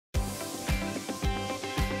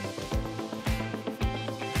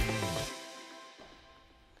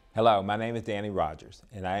Hello, my name is Danny Rogers,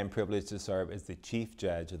 and I am privileged to serve as the Chief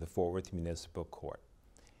Judge of the Fort Worth Municipal Court.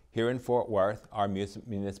 Here in Fort Worth, our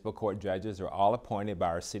municipal court judges are all appointed by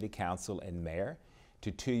our City Council and Mayor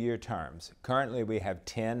to 2-year terms. Currently, we have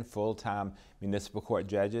 10 full-time municipal court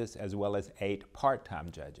judges as well as 8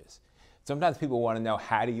 part-time judges. Sometimes people want to know,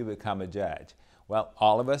 how do you become a judge? Well,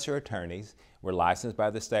 all of us are attorneys. We're licensed by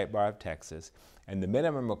the State Bar of Texas, and the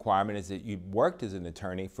minimum requirement is that you've worked as an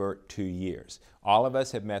attorney for 2 years. All of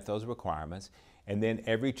us have met those requirements, and then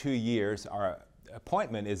every 2 years our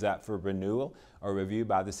appointment is up for renewal or review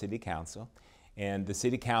by the City Council, and the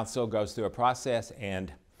City Council goes through a process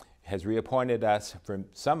and has reappointed us, for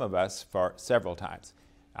some of us, for several times.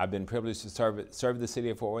 I've been privileged to serve the City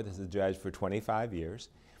of Fort Worth as a judge for 25 years.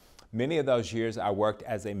 Many of those years I worked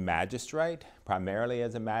as a magistrate, primarily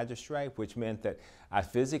as a magistrate, which meant that I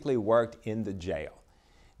physically worked in the jail.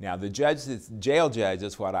 Now, the jail judge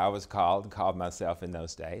is what I was called myself in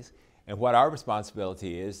those days. And what our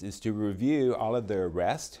responsibility is to review all of the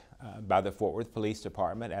arrests by the Fort Worth Police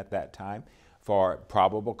Department at that time for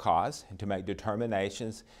probable cause, and to make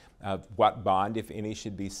determinations of what bond, if any,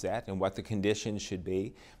 should be set and what the conditions should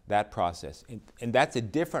be, that process. And that's a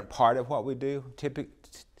different part of what we do.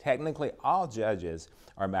 Technically, all judges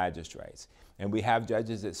are magistrates, and we have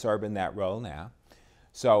judges that serve in that role now.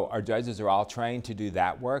 So our judges are all trained to do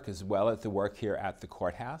that work as well as the work here at the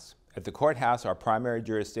courthouse. At the courthouse, our primary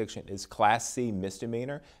jurisdiction is Class C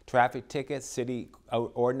misdemeanor, traffic tickets, city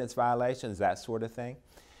ordinance violations, that sort of thing.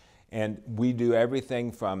 And we do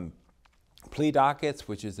everything from plea dockets,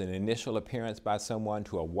 which is an initial appearance by someone,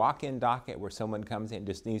 to a walk-in docket where someone comes in and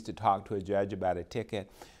just needs to talk to a judge about a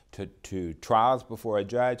ticket, to trials before a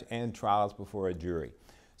judge and trials before a jury.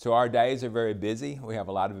 So our days are very busy. We have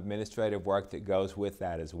a lot of administrative work that goes with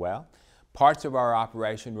that as well. Parts of our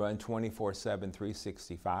operation run 24/7,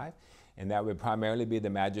 365, and that would primarily be the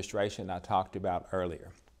magistration I talked about earlier.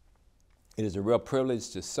 It is a real privilege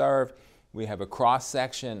to serve. We have a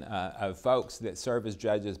cross-section of folks that serve as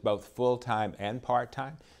judges, both full-time and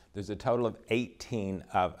part-time. There's a total of 18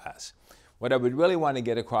 of us. What I would really want to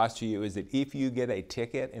get across to you is that if you get a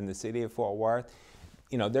ticket in the City of Fort Worth,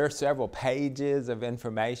 you know, there are several pages of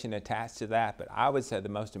information attached to that, but I would say the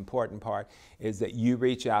most important part is that you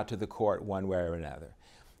reach out to the court one way or another.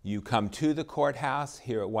 You come to the courthouse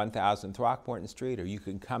here at 1000 Throckmorton Street, or you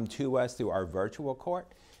can come to us through our virtual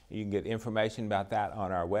court. You can get information about that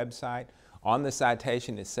on our website. On the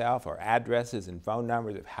citation itself are addresses and phone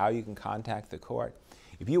numbers of how you can contact the court.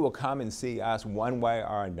 If you will come and see us one way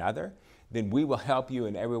or another, then we will help you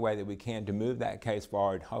in every way that we can to move that case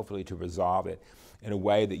forward, hopefully to resolve it in a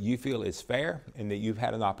way that you feel is fair and that you've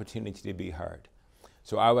had an opportunity to be heard.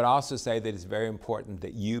 So I would also say that it's very important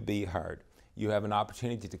that you be heard. You have an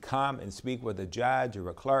opportunity to come and speak with a judge or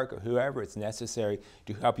a clerk or whoever it's necessary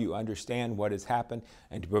to help you understand what has happened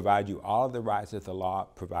and to provide you all of the rights that the law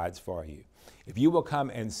provides for you. If you will come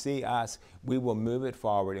and see us, we will move it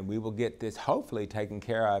forward and we will get this hopefully taken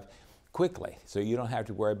care of quickly, so you don't have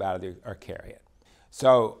to worry about it or carry it.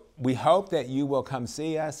 So we hope that you will come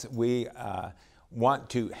see us. We want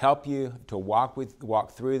to help you, to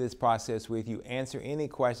walk through this process with you, answer any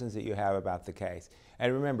questions that you have about the case.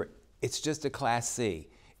 And remember, it's just a Class C.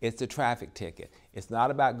 It's a traffic ticket. It's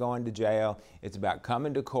not about going to jail. It's about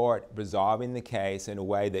coming to court, resolving the case in a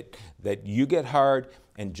way that you get heard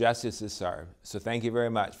and justice is served. So thank you very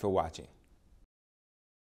much for watching.